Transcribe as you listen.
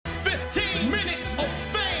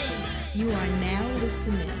You are now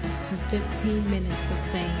listening to 15 Minutes of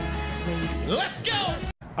Fame Radio. Let's go!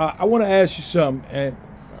 I want to ask you something, and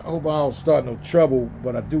I hope I don't start no trouble,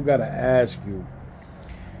 but I do got to ask you.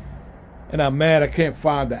 And I'm mad I can't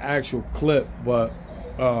find the actual clip, but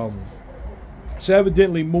so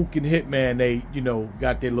evidently Mook and Hitman, they,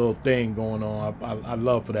 got their little thing going on. I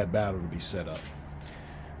love for that battle to be set up.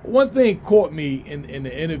 But one thing caught me in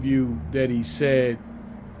the interview that he said,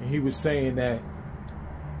 and he was saying that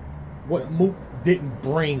what Mook didn't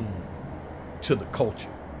bring to the culture.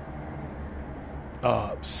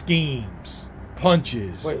 Schemes,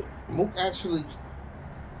 punches. Wait, Mook actually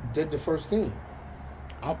did the first scheme.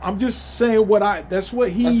 I'm just saying that's what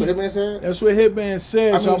Hitman said? That's what Hitman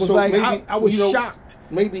said. So I was like, maybe, I was shocked.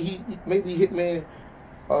 Maybe Hitman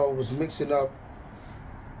was mixing up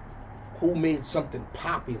who made something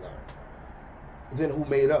popular than who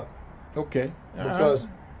made up. Okay. Because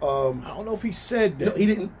I don't know if he said that. No, he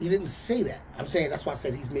didn't say that. I'm saying that's why I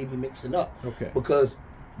said he's maybe mixing up. Okay. Because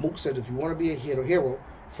Mook said if you want to be a hero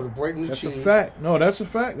for the bread and the cheese. That's a fact. No, that's a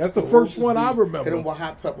fact. That's the first one I remember. Hit him with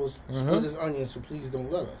hot peppers, split his onions, so please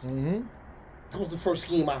don't let us. Mm-hmm. That was the first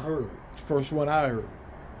scheme I heard. First one I heard.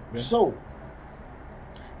 Yeah. So,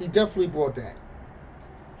 he definitely brought that.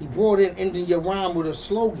 He brought in ending your rhyme with a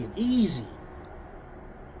slogan, easy.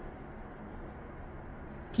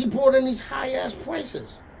 He brought in these high-ass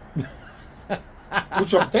prices.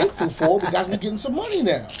 Which I'm thankful for because we're getting some money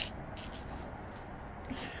now.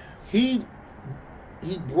 He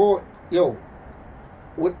brought,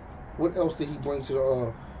 what else did he bring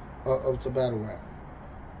to the to battle rap?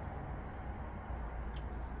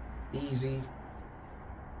 Easy.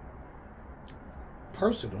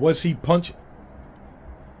 Personal. Was he punching?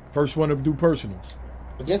 First one to do personals.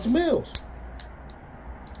 Against Mills.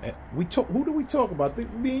 Who do we talk about?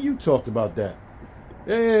 Me and you talked about that.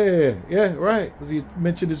 Yeah, right. Because he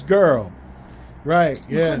mentioned his girl. Right,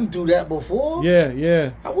 You couldn't do that before. Yeah.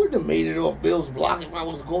 I wouldn't have made it off Bill's block if I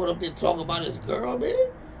was going up there talking about his girl, man.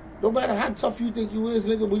 No matter how tough you think you is,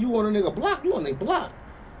 nigga, when you on a nigga block, you on a block.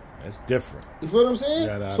 That's different. You feel what I'm saying?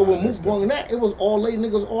 Yeah, so when Mook brung that, it was all late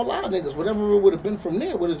niggas, all out niggas. Whatever it would have been from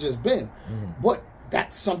there would have just been. But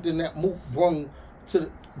that's something that Mook brung to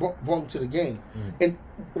the game. And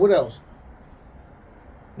what else?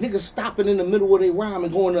 Niggas stopping in the middle of their rhyme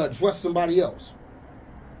and going to address somebody else.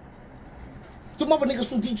 Some other niggas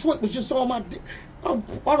from Detroit was just on my dick. I'm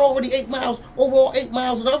already 8 miles, overall 8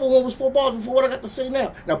 miles, and the other one was 4 bars before what I got to say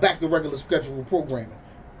now. Now back to regular scheduled programming.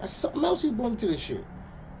 That's something else he brought to this shit.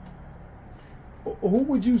 Who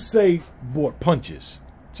would you say brought punches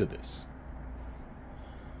to this?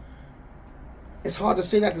 It's hard to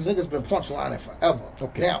say that because niggas been punchlining forever.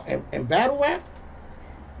 Okay. Now, in battle rap,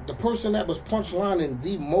 the person that was punchlining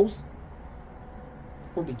the most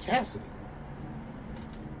would be Cassidy.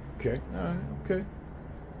 Okay. All right. Okay.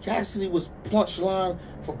 Cassidy was punchline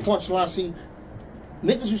for punchline. See,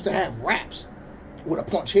 niggas used to have raps with a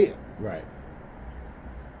punch here. Right.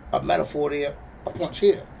 A metaphor there, a punch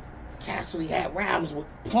here. Cassidy had rhymes with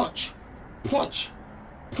punch.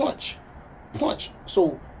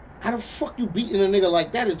 So, how the fuck you beating a nigga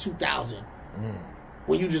like that in 2000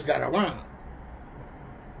 when you just got a rhyme?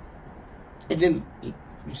 And then you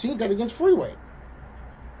seen that against Freeway. It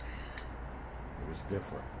was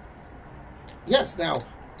different. Yes, now,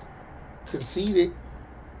 Conceited,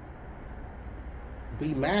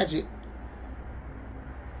 Be Magic,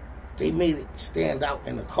 they made it stand out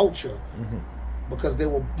in the culture because they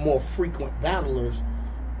were more frequent battlers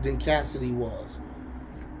than Cassidy was.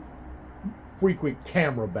 Frequent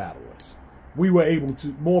camera battlers. We were able to,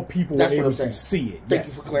 more people were able to see it. Thank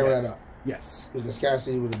you for clearing that up. Yes. Because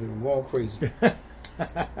Cassidy would have been going crazy.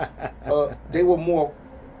 They were more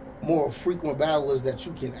frequent battlers that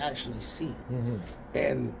you can actually see.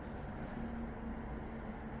 And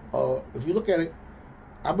if you look at it,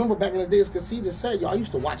 I remember back in the days, Conceited said, I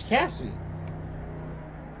used to watch Cassidy.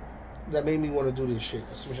 That made me want to do this shit,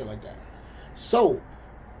 some shit like that. So,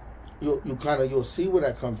 you'll see where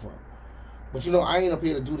that come from. But I ain't up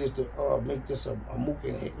here to do this to make this a Mook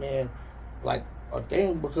and Hitman like a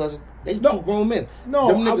thing because they two grown men. No,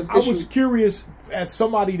 I was curious as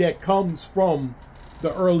somebody that comes from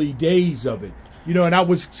the early days of it, and I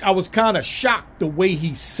was kind of shocked the way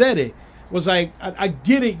he said it. Was like, I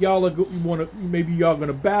get it, y'all are maybe y'all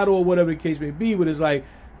gonna battle or whatever the case may be, but it's like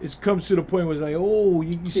it comes to the point where it's like, oh,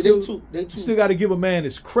 you see, still they still got to give a man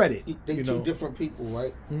his credit. They two different people,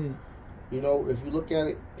 right? If you look at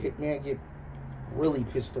it, Hitman get really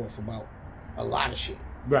pissed off about a lot of shit.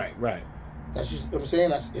 Right. That's just what I'm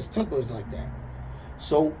saying. His temper is like that.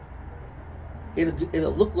 So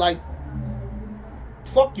it'll look like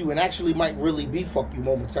fuck you and actually might really be fuck you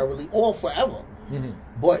momentarily or forever.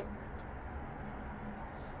 But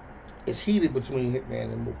it's heated between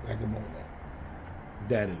Hitman and Mook at the moment.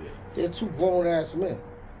 That it is. They're two grown ass men.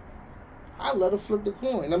 I let her flip the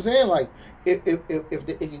coin. You know what I'm saying? Like, if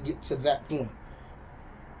it can get to that point.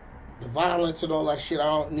 The violence and all that shit,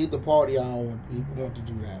 neither party I don't want to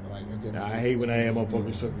do that. Like, I hate when I am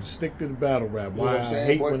motherfuckers stick to the battle rap. Why I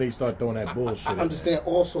hate when they start throwing that bullshit. I understand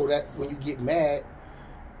also that when you get mad,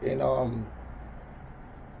 and that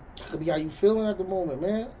could be how you feeling at the moment,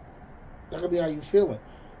 man. That could be how you feeling.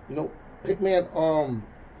 You know, Hitman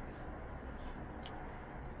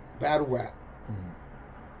battle rap.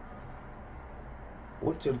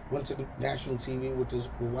 Went to national TV with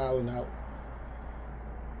Wildin' Out,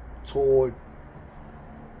 toured,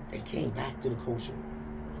 and came back to the culture.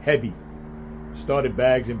 Heavy. Started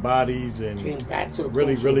Bags and Bodies and came back to the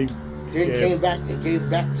really, culture. Really. Then came back and gave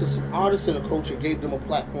back to some artists in the culture, gave them a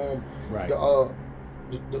platform. Right. The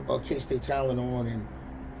K-State talent on, and you know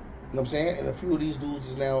what I'm saying? And a few of these dudes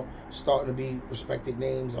is now starting to be respected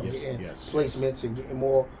names. I'm getting placements and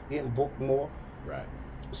getting booked more. Right.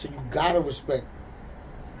 So you gotta respect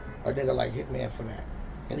a nigga like Hitman for that.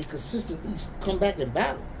 And he consistently come back and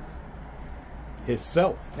battle.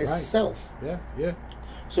 Himself. Right. Yeah.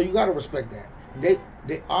 So you gotta respect that. They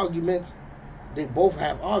arguments, they both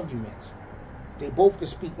have arguments. They both can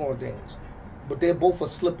speak on things. But they both will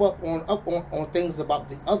slip up on things about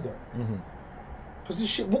the other. Because this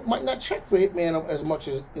shit might not check for Hitman as much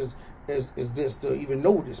as this to even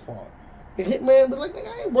know this part. And Hitman be like, nigga,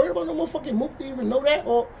 I ain't worried about no motherfucking Mook to even know that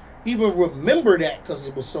or even remember that because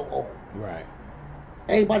it was so old. Right.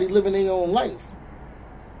 Everybody living their own life. You know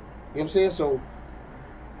what I'm saying? So,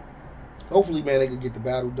 hopefully, man, they can get the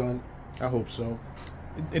battle done. I hope so.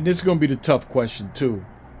 And this is going to be the tough question, too.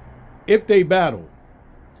 If they battle,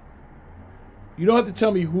 you don't have to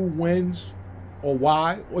tell me who wins or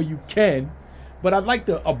why, or you can, but I'd like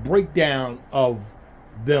a breakdown of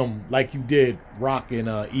them like you did Rock and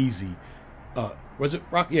Easy. Was it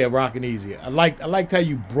Rock? Yeah, Rock and Easy. I liked how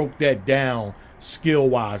you broke that down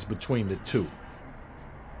skill-wise between the two.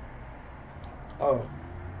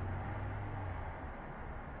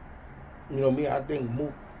 You know me, I think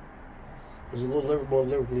Mook is a little more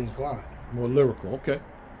lyrically inclined. More lyrical, okay.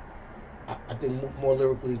 I think Mook more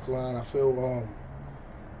lyrically inclined. I feel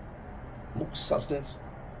Mook's substance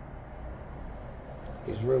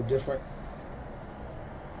is real different.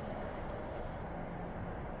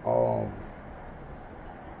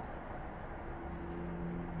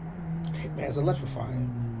 Hitman's electrifying.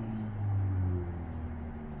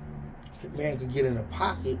 Hitman could get in a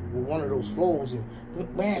pocket with one of those flows and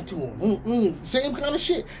man to him. Same kind of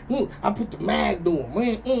shit. I put the mag to him.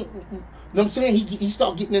 You know what I'm saying? He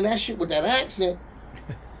start getting in that shit with that accent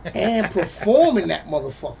and performing that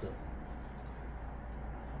motherfucker.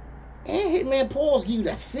 And Hitman pause give you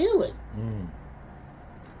that feeling.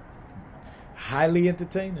 Highly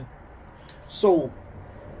entertaining. So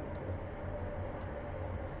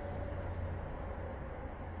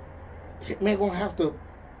Hitman gonna have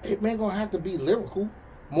to be lyrical.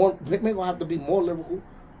 Hitman gonna have to be more lyrical.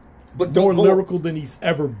 But more lyrical than he's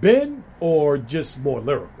ever been, or just more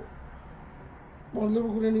lyrical? More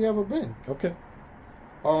lyrical than he ever been. Okay.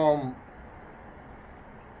 But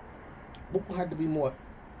gonna have to be more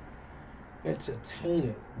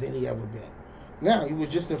entertaining than he ever been. Now he was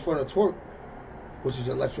just in front of Twerk, which is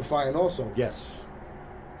electrifying also. Yes.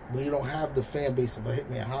 But you don't have the fan base of a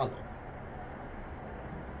Hitman Holla.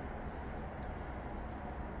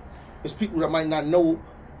 It's people that might not know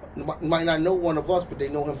one of us, but they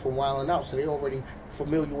know him from Wildin' Out, so they already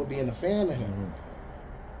familiar with being a fan of him.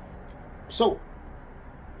 So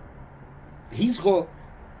he's gonna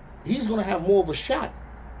have more of a shot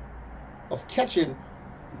of catching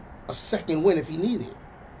a second win if he needed it.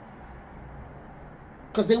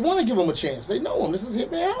 Because they want to give him a chance. They know him. This is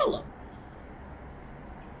Hitman Holla.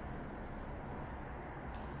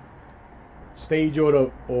 Stage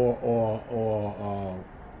or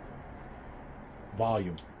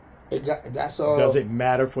volume. Does it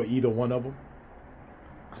matter for either one of them?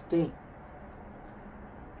 I think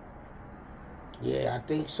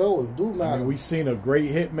so. It do matter. I mean, we've seen a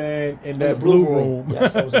great Hitman in that blue room.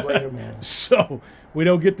 Yes, that was a great Hitman. So we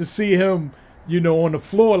don't get to see him, on the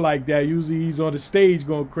floor like that. Usually he's on the stage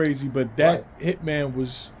going crazy, but that Hitman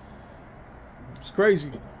was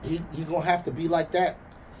crazy. He gonna have to be like that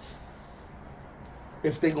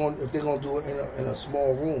if they're gonna do it in a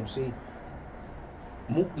small room. See,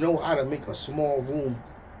 Mook know how to make a small room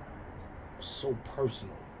so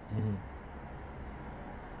personal.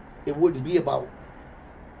 It wouldn't be about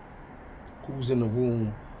who's in the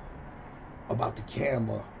room about the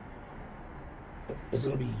camera is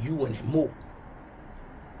going to be you and Mook.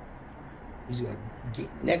 He's going to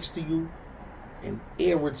get next to you and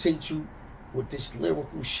irritate you with this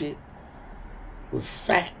lyrical shit, with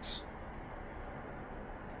facts.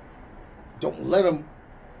 Don't let him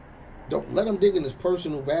dig in his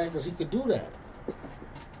personal bag, because he could do that.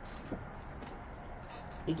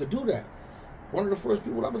 He could do that. One of the first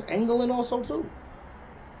people that was angling also too.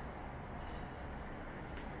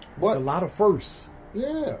 But, it's a lot of firsts.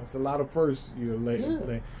 Yeah, it's a lot of firsts. You know,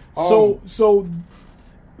 yeah. So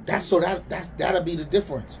that'll be the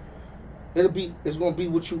difference. It's gonna be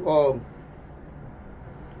what you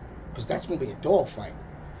because that's gonna be a dog fight.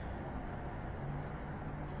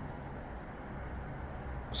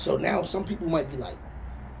 So now some people might be like,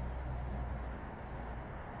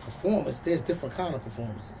 performance. There's different kind of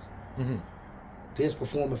performances. Mm-hmm. There's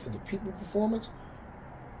performing for the people performance,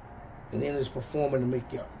 and then there's performing to make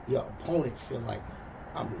your opponent feel like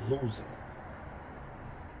I'm losing.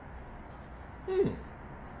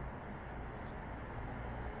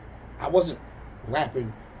 I wasn't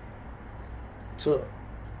rapping to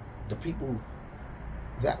the people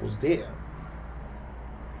that was there.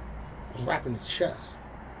 I was rapping to chess.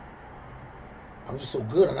 I was just so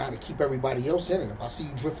good, I know how to keep everybody else in it. If I see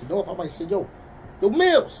you drifting off, I might say, yo,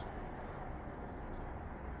 Mills.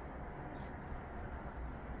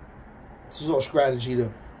 This is all strategy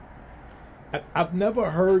to... I've never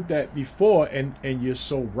heard that before, and you're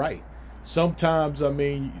so right. Sometimes, I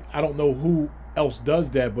mean, I don't know who else does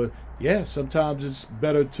that, but yeah, sometimes it's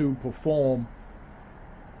better to perform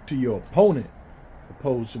to your opponent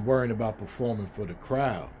opposed to worrying about performing for the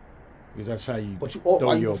crowd, because that's how you. But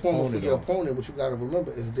throw you your performing opponent for your off. opponent, what you got to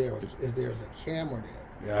remember is there's a camera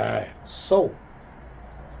there. Right. So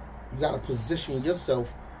you got to position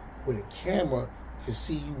yourself where the camera can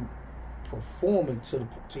see you performing to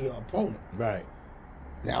your opponent. Right.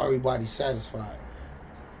 Now everybody's satisfied.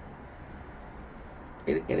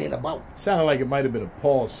 It ain't about... Sounded like it might have been a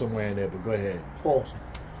pause somewhere in there, but go ahead. Pause.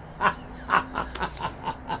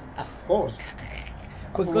 Pause.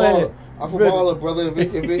 But go ahead. I'm from Holla, brother.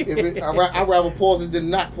 I'd rather pause it than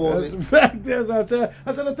not pause it. In fact, as I said,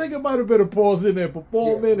 I think it might have been a pause in there,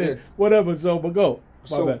 performing and whatever. So, but go.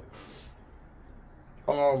 My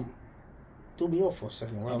bad. Threw me off for a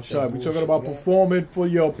second. I'm sorry. We're talking about performing for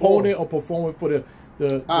your opponent or performing for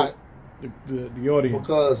the audience.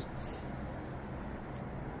 Because,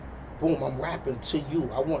 boom, I'm rapping to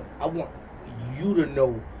you. I want you to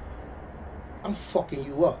know I'm fucking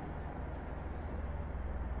you up.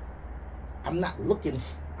 I'm not looking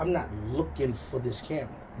for this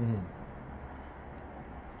camera. Mm-hmm.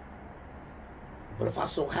 But if I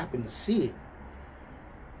so happen to see it,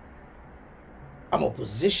 I'm gonna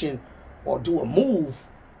position or do a move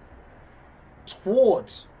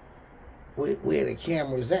towards where the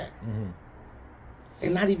camera is at. Mm-hmm.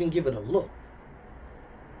 And not even give it a look.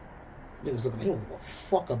 Niggas looking, he don't give a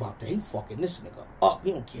fuck about that. He fucking this nigga up.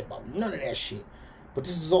 He don't care about none of that shit. But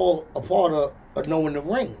this is all a part of knowing the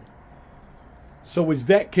ring. So is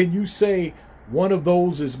that, can you say one of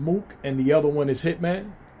those is Mook and the other one is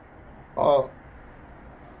Hitman?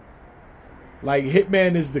 Like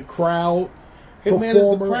Hitman is the crowd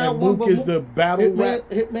performer and Mook is the battle rap?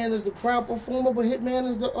 Hitman is the crowd performer, but Hitman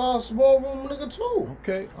is the small room nigga too.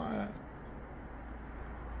 Okay, all right.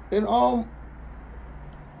 And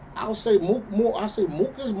I'll say Mook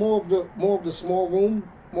is more of the small room,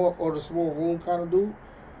 the small room kind of dude.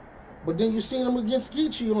 But then you seen him against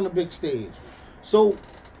Geechee on the big stage. So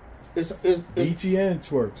it's Geechee and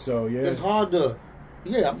Twerk, so yeah. It's hard to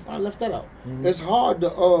I left that out. Mm-hmm. It's hard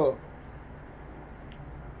to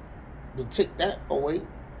take that away.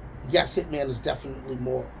 Yes, Hitman is definitely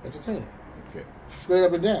more entertaining. Okay. Straight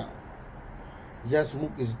up and down. Yes,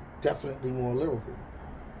 Mook is definitely more lyrical.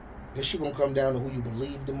 This shit gonna come down to who you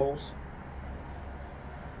believe the most.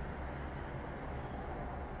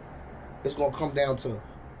 It's gonna come down to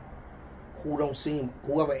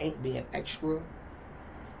whoever ain't being extra.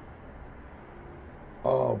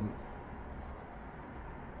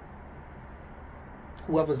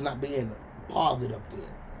 Whoever's not being bothered up there.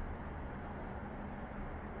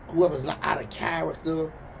 Whoever's not out of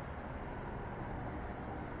character.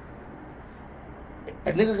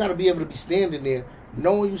 A nigga gotta be able to be standing there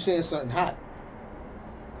knowing you saying something hot,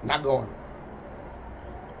 not going.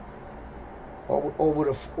 Or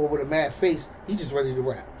with a mad face, he just ready to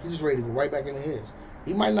rap. He just ready to go right back into his.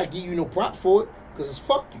 He might not give you no props for it, because it's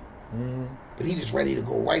fuck you. Mm-hmm. But he just ready to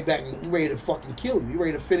go right back and he ready to fucking kill you. He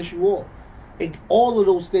ready to finish you off. All of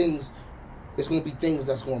those things is going to be things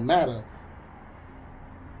that's going to matter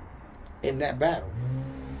in that battle.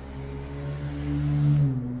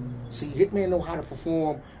 See, Hitman know how to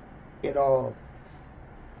perform in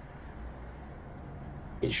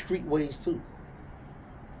street ways too.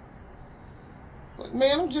 Like,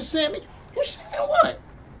 man, I'm just saying, man, you saying what?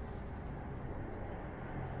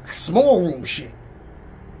 Small room shit.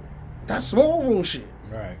 That's small room shit.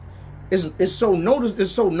 Right. It's so noticed.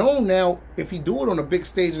 It's so known now. If he do it on a big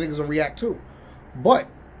stage, niggas will react too. But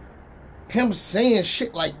him saying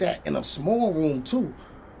shit like that in a small room too,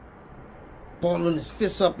 balling his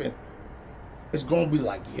fists up, and it's gonna be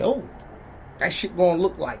like, yo, that shit gonna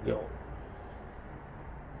look like, yo.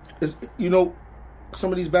 It's, you know,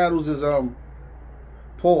 some of these battles is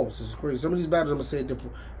pause. It's crazy. Some of these battles, I'm gonna say it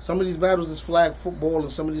different. Some of these battles is flag football,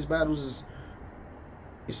 and some of these battles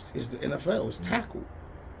is the NFL. It's tackle.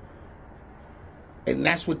 And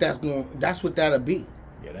that's what that'll be.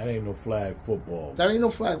 Yeah, that ain't no flag football. That ain't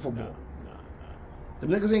no flag football. Nah. The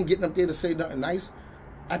niggas ain't getting up there to say nothing nice.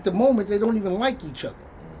 At the moment, they don't even like each other.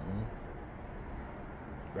 Mm-hmm.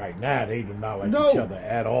 Right now, they do not like each other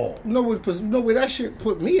at all. You know where that shit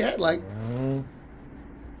put me at? Like,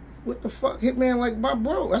 what the fuck? Hitman like my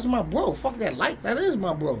bro. That's my bro. Fuck that like. That is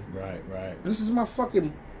my bro. Right. This is my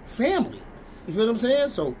fucking family. You feel what I'm saying?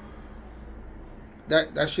 So,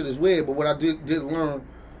 that shit is weird. But what I did learn,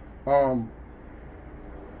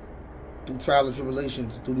 through trial and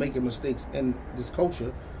tribulations, through making mistakes in this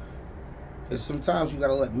culture, is sometimes you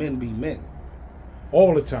gotta let men be men.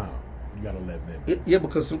 All the time, you gotta let men be. Yeah,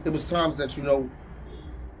 because it was times that, you know,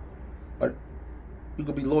 you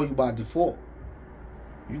could be loyal by default.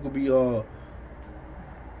 You could be you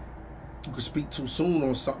could speak too soon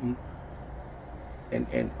on something,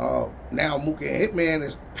 and now Mook and Hitman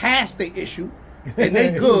is past the issue. And they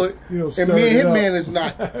good, and me and Hitman is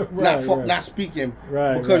not not speaking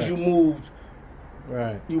because you moved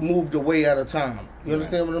away at a time. You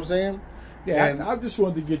understand what I'm saying? Yeah, and I just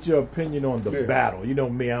wanted to get your opinion on the battle. You know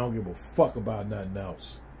me, I don't give a fuck about nothing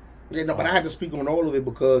else. Yeah, no, but I had to speak on all of it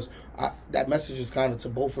because that message is kind of to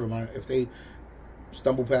both of them. If they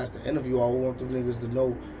stumble past the interview, I want them niggas to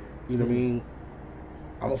know, you know what I mean?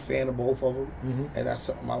 I'm a fan of both of them, and that's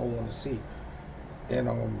something I don't want to see. And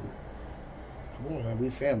come on, man, we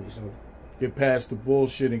family, so get past the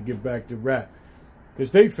bullshit and get back to rap, cause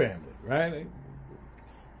they family, right?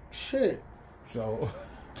 Shit. So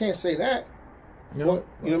can't say that. You know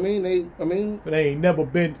what I mean? But they ain't never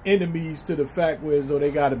been enemies to the fact where as though they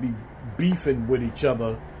got to be beefing with each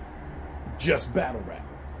other, just battle rap.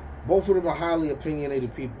 Both of them are highly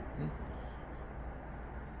opinionated people,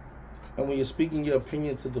 and when you're speaking your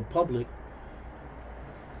opinion to the public,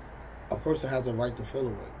 a person has a right to feel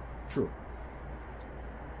away. True.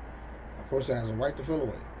 A person has a right to feel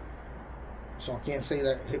away. So I can't say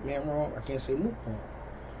that Hitman wrong. I can't say Mook wrong.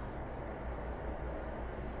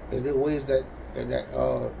 Is there ways that they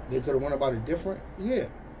could have went about it different? Yeah.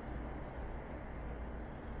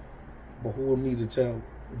 But who are me to tell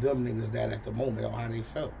them niggas that at the moment on how they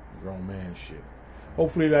felt? Grown man shit.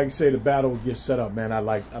 Hopefully, like you say, the battle gets set up, man. I'd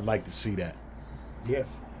like to see that. Yeah.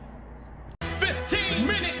 15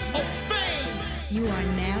 minutes of fame. You are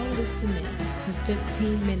now listening to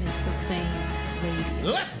 15 Minutes of Fame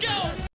Radio. Let's go.